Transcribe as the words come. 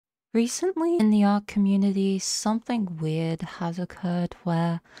Recently in the art community, something weird has occurred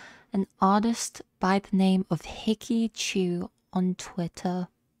where an artist by the name of Hickey Chu on Twitter,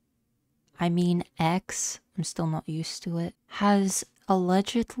 I mean X, I'm still not used to it, has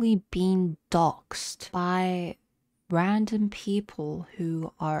allegedly been doxxed by random people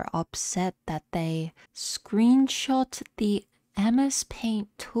who are upset that they screenshot the MS Paint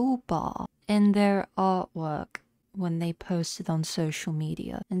toolbar in their artwork when they posted on social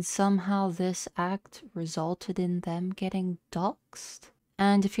media, and somehow this act resulted in them getting doxxed.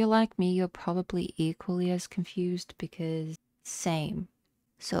 And if you're like me, you're probably equally as confused because same.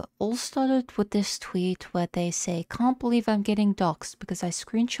 So it all started with this tweet where they say, "Can't believe I'm getting doxxed because I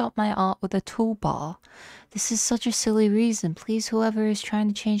screenshot my art with a toolbar. This is such a silly reason. Please, whoever is trying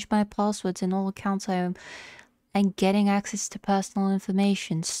to change my passwords in all accounts I own and getting access to personal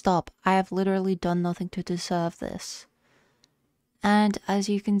information, stop. I have literally done nothing to deserve this." And as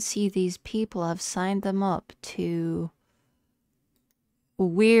you can see, these people have signed them up to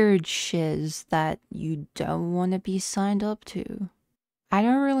weird shiz that you don't want to be signed up to. I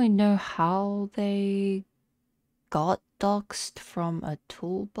don't really know how they got doxxed from a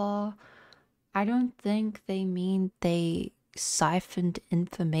toolbar. I don't think they mean they siphoned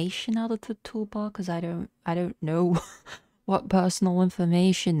information out of the toolbar, because I don't know what personal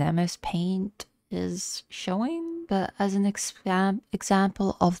information MS Paint is showing. But as an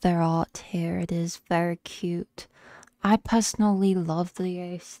example of their art here, it is very cute. I personally love the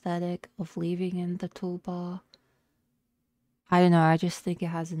aesthetic of leaving in the toolbar. I don't know, I just think it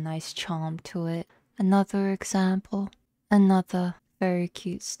has a nice charm to it. Another example. Another very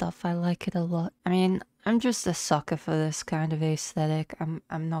cute stuff. I like it a lot. I mean, I'm just a sucker for this kind of aesthetic.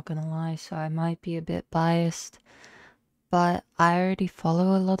 I'm not gonna lie, so I might be a bit biased. But I already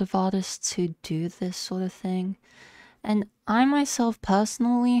follow a lot of artists who do this sort of thing. And I myself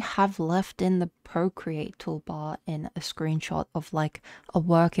personally have left in the Procreate toolbar in a screenshot of like a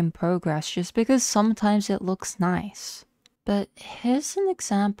work in progress just because sometimes it looks nice. But here's an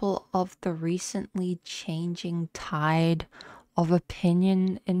example of the recently changing tide of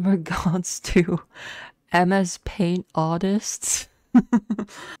opinion in regards to MS Paint artists.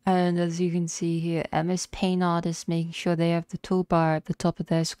 And as you can see here, MS Paint artists making sure they have the toolbar at the top of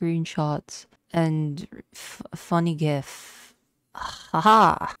their screenshots. And funny gif.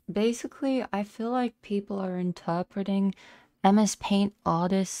 Haha. Basically, I feel like people are interpreting MS Paint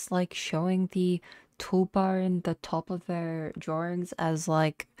artists like showing the toolbar in the top of their drawings as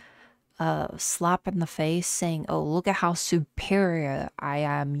like a slap in the face, saying, "Oh, look at how superior I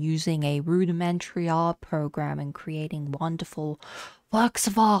am using a rudimentary art program and creating wonderful works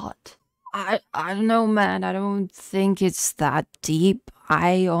of art." I don't know, man. I don't think it's that deep.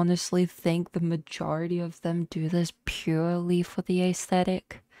 I honestly think the majority of them do this purely for the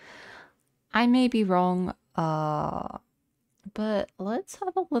aesthetic. I may be wrong, but let's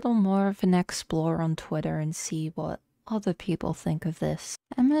have a little more of an explore on Twitter and see what other people think of this.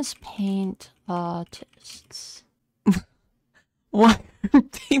 MS Paint artists. Why are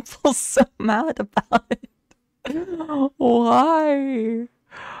people so mad about it? Why?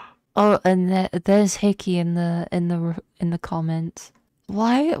 Oh, and there's Hickey in the comments.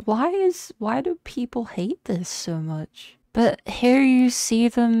 Why do people hate this so much? But here you see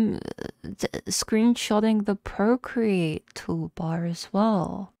them screenshotting the Procreate toolbar as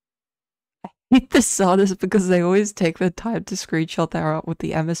well. I hate this artist because they always take the time to screenshot their art with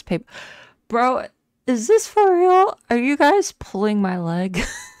the MS Paint. Bro, is this for real? Are you guys pulling my leg?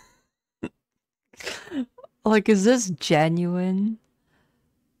 Like, is this genuine?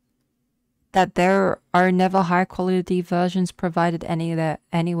 That there are never high quality versions provided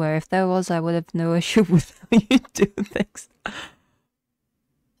anywhere. If there was, I would have no issue with how you do things.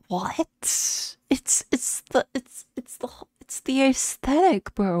 What? It's the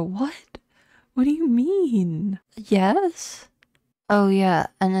aesthetic, bro. What? What do you mean? Yes? Oh yeah,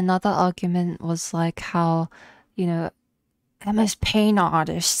 and another argument was like how, you know, MS Paint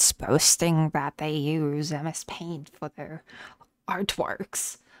artists boasting that they use MS Paint for their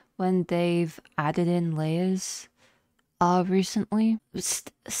artworks when they've added in layers recently.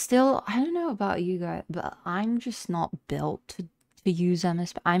 Still, I don't know about you guys, but I'm just not built to use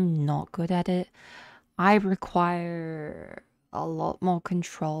MS. I'm not good at it. I require a lot more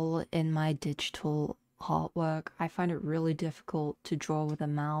control in my digital artwork. I find it really difficult to draw with a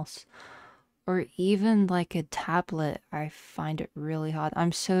mouse or even like a tablet. I find it really hard.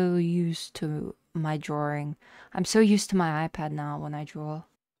 I'm so used to my drawing. I'm so used to my iPad now when I draw.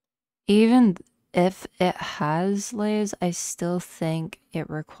 Even if it has layers, I still think it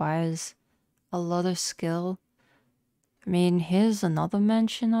requires a lot of skill I mean, here's another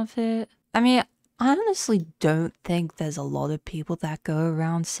mention of it. I mean, I honestly don't think there's a lot of people that go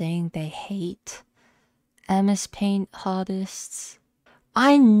around saying they hate MS Paint artists.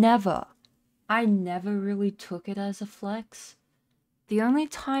 I never really took it as a flex. The only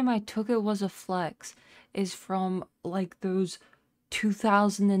time I took it was a flex is from like those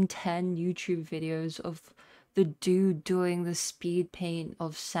 2010 YouTube videos of the dude doing the speed paint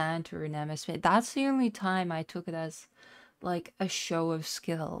of Santa in MS Paint. That's the only time I took it as like a show of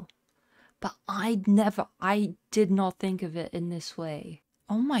skill. But I did not think of it in this way.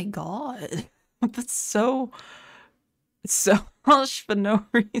 Oh my god. That's so harsh for no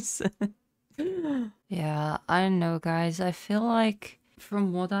reason. Yeah, I don't know, guys. I feel like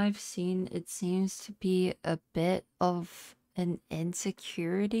from what I've seen, it seems to be a bit of an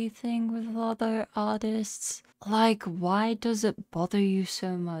insecurity thing with other artists. Like, why does it bother you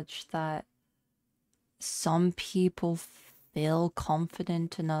so much that some people feel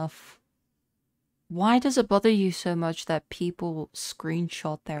confident enough? Why does it bother you so much that people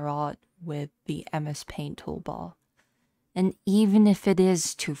screenshot their art with the MS Paint toolbar? And even if it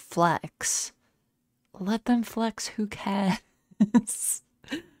is to flex, let them flex. Who cares?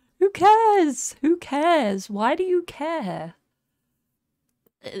 Who cares? Who cares? Why do you care?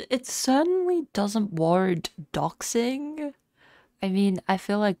 It certainly doesn't warrant doxing. I mean, I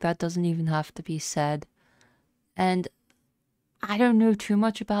feel like that doesn't even have to be said. And I don't know too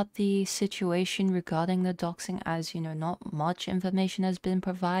much about the situation regarding the doxing, as you know, not much information has been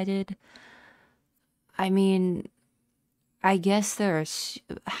provided. I mean, I guess there's.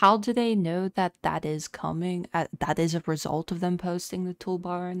 How do they know that that is coming? That is a result of them posting the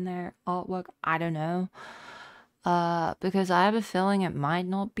toolbar in their artwork? I don't know. Because I have a feeling it might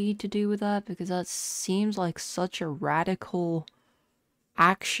not be to do with that, because that seems like such a radical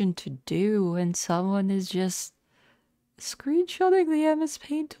action to do when someone is just screenshotting the MS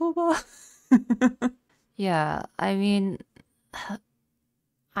Paint toolbar. Yeah, I mean,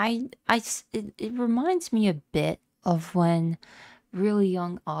 it reminds me a bit of when really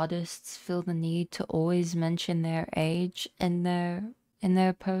young artists feel the need to always mention their age in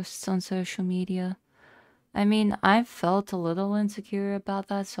their posts on social media. I mean, I've felt a little insecure about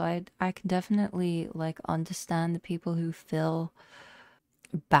that, so I can definitely like understand the people who feel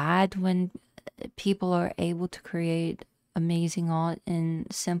bad when people are able to create amazing art in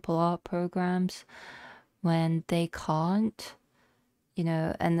simple art programs when they can't, you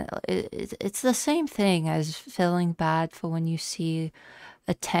know. And it's the same thing as feeling bad for when you see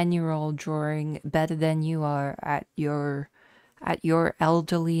a 10-year-old drawing better than you are at your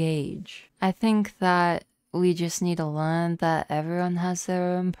elderly age. I think that we just need to learn that everyone has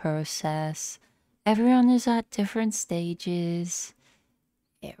their own process. Everyone is at different stages.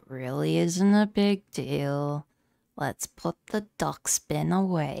 It really isn't a big deal. Let's put the duck spin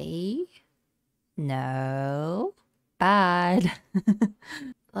away. No. Bad.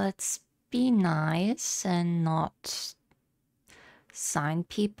 Let's be nice and not sign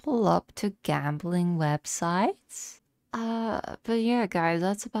people up to gambling websites. But yeah, guys,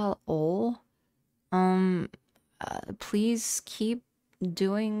 that's about all. Um, please keep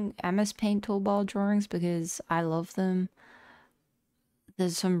doing MS Paint toolbar drawings because I love them.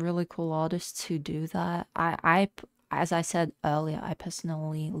 There's some really cool artists who do that. As I said earlier, I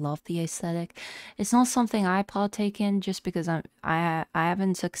personally love the aesthetic. It's not something I partake in just because I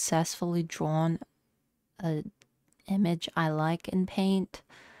haven't successfully drawn a image I like in paint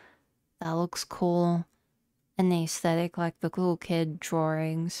that looks cool and the aesthetic like the cool kid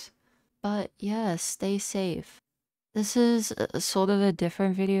drawings. But yeah, stay safe. This is sort of a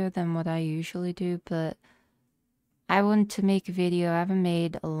different video than what I usually do, but I wanted to make a video. I haven't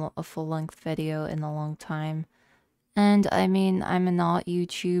made a full-length video in a long time. And I mean, I'm an art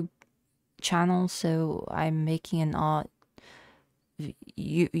YouTube channel, so I'm making an art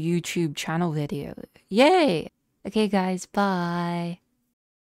YouTube channel video. Yay! Okay guys, bye!